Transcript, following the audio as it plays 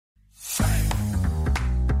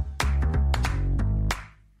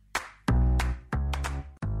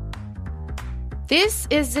This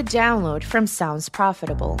is the download from Sounds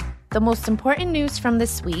Profitable, the most important news from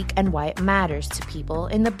this week and why it matters to people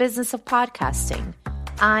in the business of podcasting.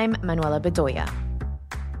 I'm Manuela Bedoya.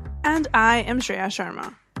 And I am Shreya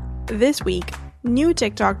Sharma. This week, new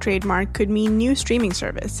TikTok trademark could mean new streaming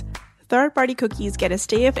service. Third-party cookies get a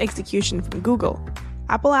stay of execution from Google.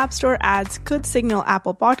 Apple App Store ads could signal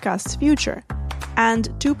Apple Podcasts' future. And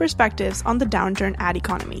two perspectives on the downturn ad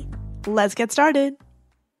economy. Let's get started.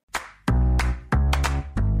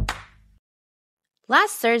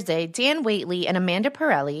 Last Thursday, Dan Whately and Amanda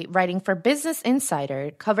Pirelli, writing for Business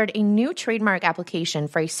Insider, covered a new trademark application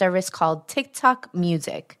for a service called TikTok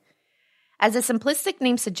Music. As the simplistic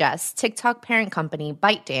name suggests, TikTok parent company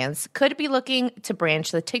ByteDance could be looking to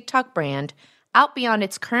branch the TikTok brand out beyond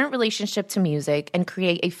its current relationship to music and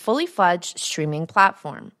create a fully fledged streaming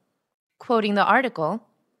platform. Quoting the article,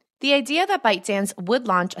 the idea that ByteDance would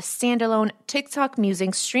launch a standalone TikTok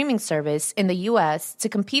music streaming service in the U.S. to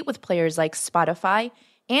compete with players like Spotify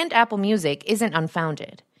and Apple Music isn't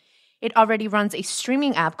unfounded. It already runs a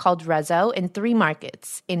streaming app called Resso in 3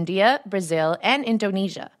 markets, India, Brazil, and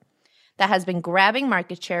Indonesia, that has been grabbing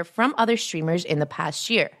market share from other streamers in the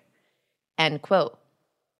past year. End quote.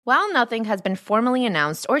 While nothing has been formally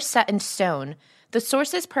announced or set in stone, the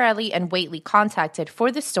sources Pirelli and Whately contacted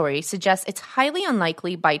for the story suggest it's highly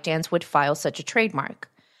unlikely ByteDance would file such a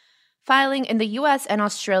trademark. Filing in the US and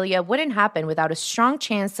Australia wouldn't happen without a strong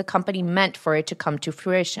chance the company meant for it to come to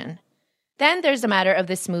fruition. Then there's the matter of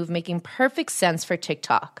this move making perfect sense for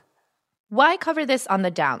TikTok. Why cover this on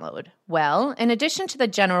the download? Well, in addition to the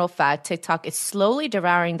general fact TikTok is slowly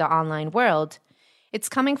devouring the online world, it's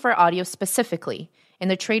coming for audio specifically in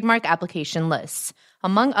the trademark application lists.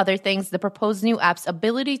 Among other things, the proposed new app's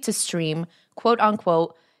ability to stream,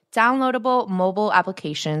 quote-unquote, downloadable mobile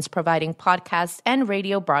applications providing podcast and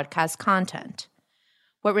radio broadcast content.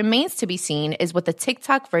 What remains to be seen is what the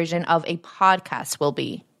TikTok version of a podcast will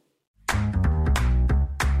be.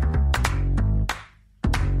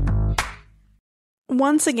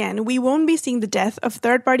 Once again, we won't be seeing the death of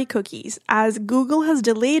third-party cookies as Google has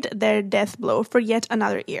delayed their death blow for yet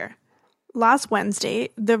another year. Last Wednesday,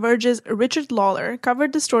 The Verge's Richard Lawler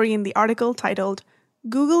covered the story in the article titled,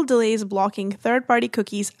 Google Delays Blocking Third-Party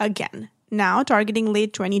Cookies Again, now targeting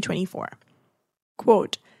late 2024.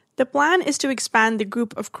 Quote, the plan is to expand the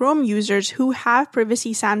group of Chrome users who have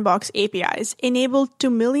Privacy Sandbox APIs enabled to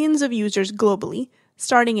millions of users globally,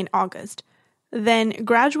 starting in August, then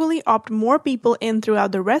gradually opt more people in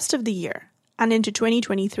throughout the rest of the year and into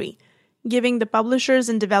 2023, giving the publishers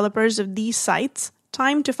and developers of these sites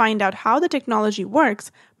time to find out how the technology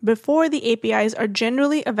works before the APIs are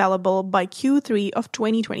generally available by Q3 of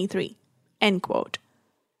 2023. End quote.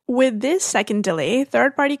 With this second delay,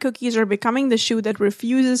 third-party cookies are becoming the shoe that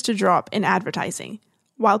refuses to drop in advertising.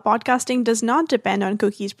 While podcasting does not depend on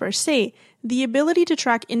cookies per se, the ability to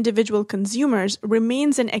track individual consumers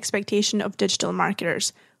remains an expectation of digital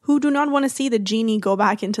marketers, who do not want to see the genie go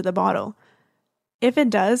back into the bottle. If it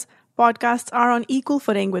does, podcasts are on equal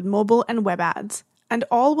footing with mobile and web ads, and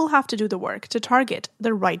all will have to do the work to target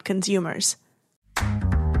the right consumers.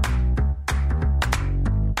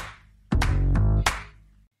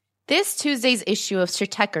 This Tuesday's issue of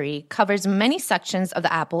Stratechery covers many sections of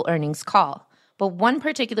the Apple earnings call, but one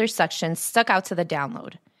particular section stuck out to the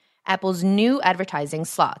download: Apple's new advertising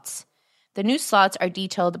slots. The new slots are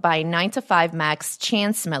detailed by 9to5 Mac's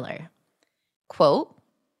Chance Miller. Quote,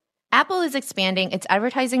 Apple is expanding its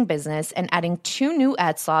advertising business and adding 2 new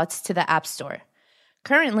ad slots to the App Store.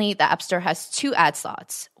 Currently, the App Store has 2 ad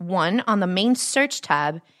slots, one on the main search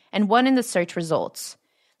tab and one in the search results.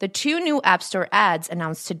 The 2 new App Store ads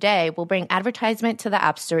announced today will bring advertisement to the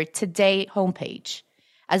App Store Today homepage,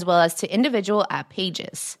 as well as to individual app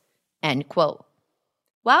pages. End quote.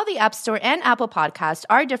 While the App Store and Apple Podcasts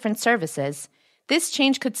are different services, this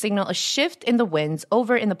change could signal a shift in the winds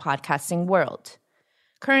over in the podcasting world.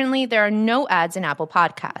 Currently, there are no ads in Apple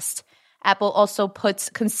Podcasts. Apple also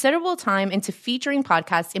puts considerable time into featuring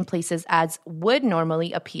podcasts in places ads would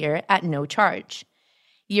normally appear at no charge.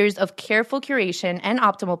 Years of careful curation and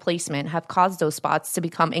optimal placement have caused those spots to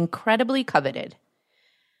become incredibly coveted.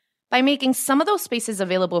 By making some of those spaces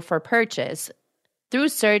available for purchase, through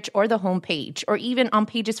search or the homepage, or even on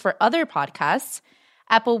pages for other podcasts,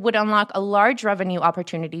 Apple would unlock a large revenue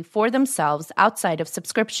opportunity for themselves outside of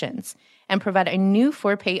subscriptions and provide a new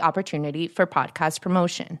for-pay opportunity for podcast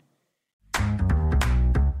promotion.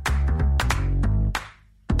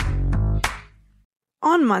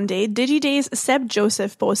 On Monday, DigiDay's Seb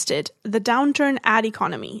Joseph posted, The Downturn Ad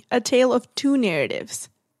Economy, a tale of 2 narratives.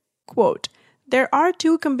 Quote, there are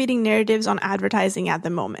 2 competing narratives on advertising at the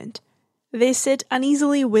moment. They sit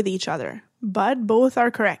uneasily with each other, But both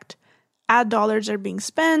are correct. Ad dollars are being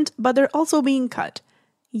spent, but they're also being cut.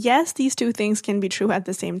 Yes, these two things can be true at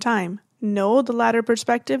the same time. No, the latter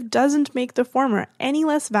perspective doesn't make the former any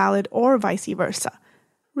less valid or vice versa.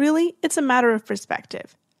 Really, it's a matter of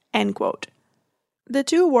perspective." End quote. The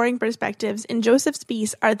two warring perspectives in Joseph's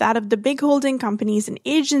piece are that of the big holding companies and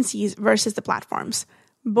agencies versus the platforms.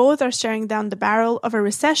 Both are staring down the barrel of a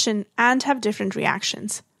recession and have different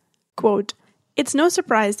reactions. Quote, "It's no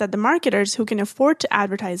surprise that the marketers who can afford to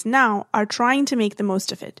advertise now are trying to make the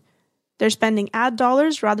most of it. They're spending ad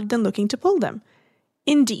dollars rather than looking to pull them.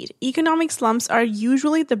 Indeed, economic slumps are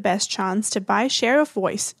usually the best chance to buy share of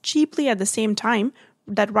voice cheaply at the same time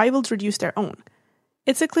that rivals reduce their own.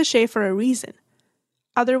 It's a cliche for a reason.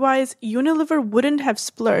 Otherwise, Unilever wouldn't have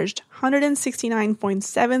splurged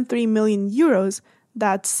 169.73 million euros,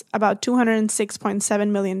 that's about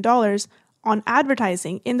 $206.7 million, on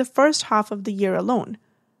advertising in the first half of the year alone.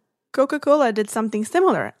 Coca-Cola did something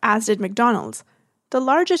similar, as did McDonald's. The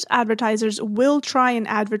largest advertisers will try and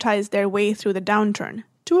advertise their way through the downturn,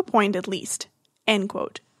 to a point at least." End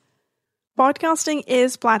quote. Podcasting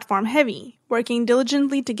is platform heavy, working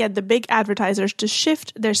diligently to get the big advertisers to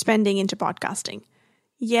shift their spending into podcasting.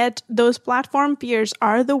 Yet, those platform peers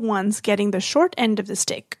are the ones getting the short end of the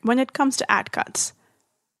stick when it comes to ad cuts.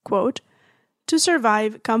 Quote, "To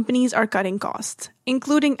survive, companies are cutting costs,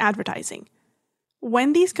 including advertising.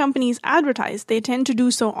 When these companies advertise, they tend to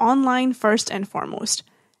do so online first and foremost.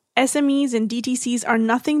 SMEs and DTCs are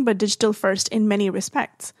nothing but digital first in many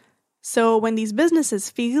respects. So when these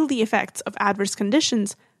businesses feel the effects of adverse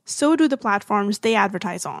conditions, so do the platforms they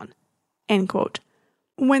advertise on." End quote.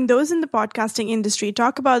 When those in the podcasting industry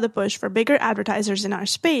talk about the push for bigger advertisers in our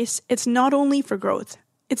space, it's not only for growth,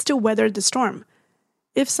 it's to weather the storm.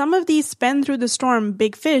 If some of these spend through the storm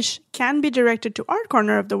big fish can be directed to our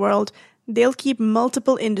corner of the world, they'll keep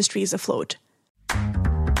multiple industries afloat.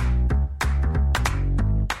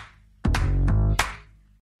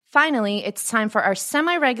 Finally, it's time for our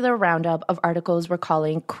semi-regular roundup of articles we're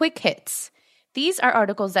calling Quick Hits. These are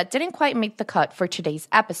articles that didn't quite make the cut for today's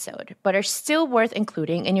episode, but are still worth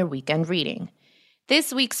including in your weekend reading.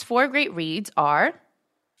 This week's 4 great reads are: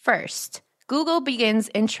 first, Google begins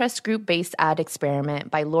interest group-based ad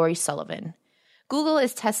experiment by Laurie Sullivan. Google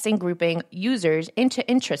is testing grouping users into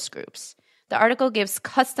interest groups. The article gives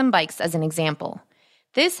custom bikes as an example.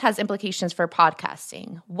 This has implications for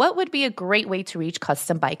podcasting. What would be a great way to reach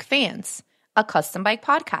custom bike fans? A custom bike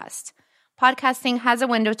podcast. Podcasting has a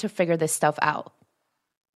window to figure this stuff out.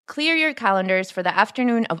 Clear your calendars for the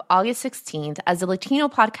afternoon of August 16th as the Latino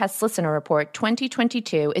Podcast Listener Report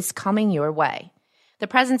 2022 is coming your way. The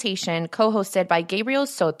presentation, co-hosted by Gabriel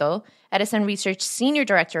Soto, Edison Research Senior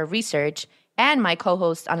Director of Research, and my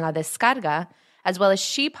co-host on La Descarga, as well as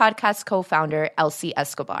She Podcast co-founder Elsie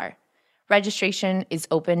Escobar. Registration is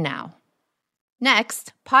open now.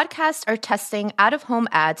 Next, podcasts are testing out-of-home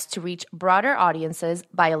ads to reach broader audiences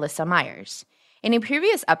by Alyssa Myers. In a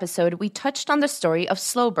previous episode, we touched on the story of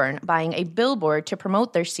Slow Burn buying a billboard to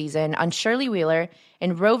promote their season on Shirley Wheeler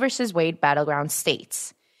in Roe v. Wade battleground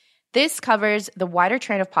states. This covers the wider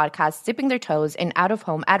trend of podcasts dipping their toes in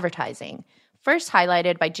out-of-home advertising, first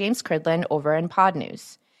highlighted by James Cridland over in Pod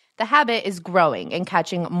News. The habit is growing and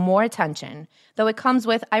catching more attention, though it comes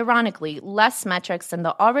with, ironically, less metrics than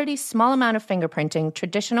the already small amount of fingerprinting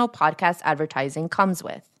traditional podcast advertising comes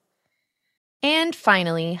with. And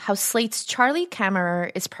finally, how Slate's Charlie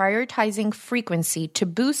Kammerer is prioritizing frequency to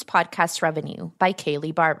boost podcast revenue by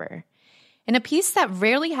Kaylee Barber. In a piece that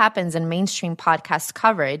rarely happens in mainstream podcast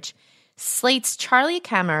coverage, Slate's Charlie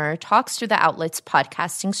Kammerer talks through the outlet's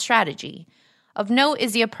podcasting strategy. Of note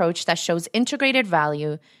is the approach that shows integrated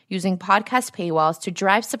value using podcast paywalls to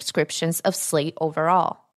drive subscriptions of Slate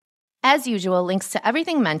overall. As usual, links to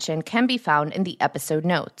everything mentioned can be found in the episode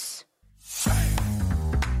notes.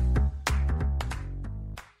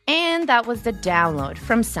 And that was the download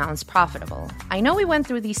from Sounds Profitable. I know we went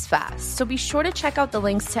through these fast, so be sure to check out the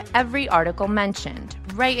links to every article mentioned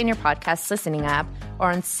right in your podcast listening app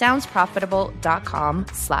or on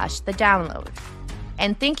soundsprofitable.com/thedownload.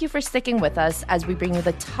 And thank you for sticking with us as we bring you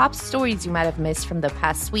the top stories you might have missed from the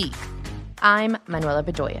past week. I'm Manuela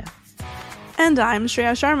Bedoya. And I'm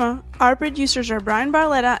Shreya Sharma. Our producers are Brian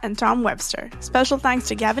Barletta and Tom Webster. Special thanks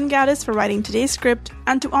to Gavin Gaddis for writing today's script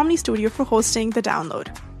and to Omni Studio for hosting The Download.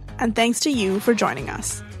 And thanks to you for joining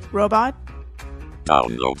us. Robot.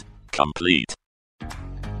 Download complete.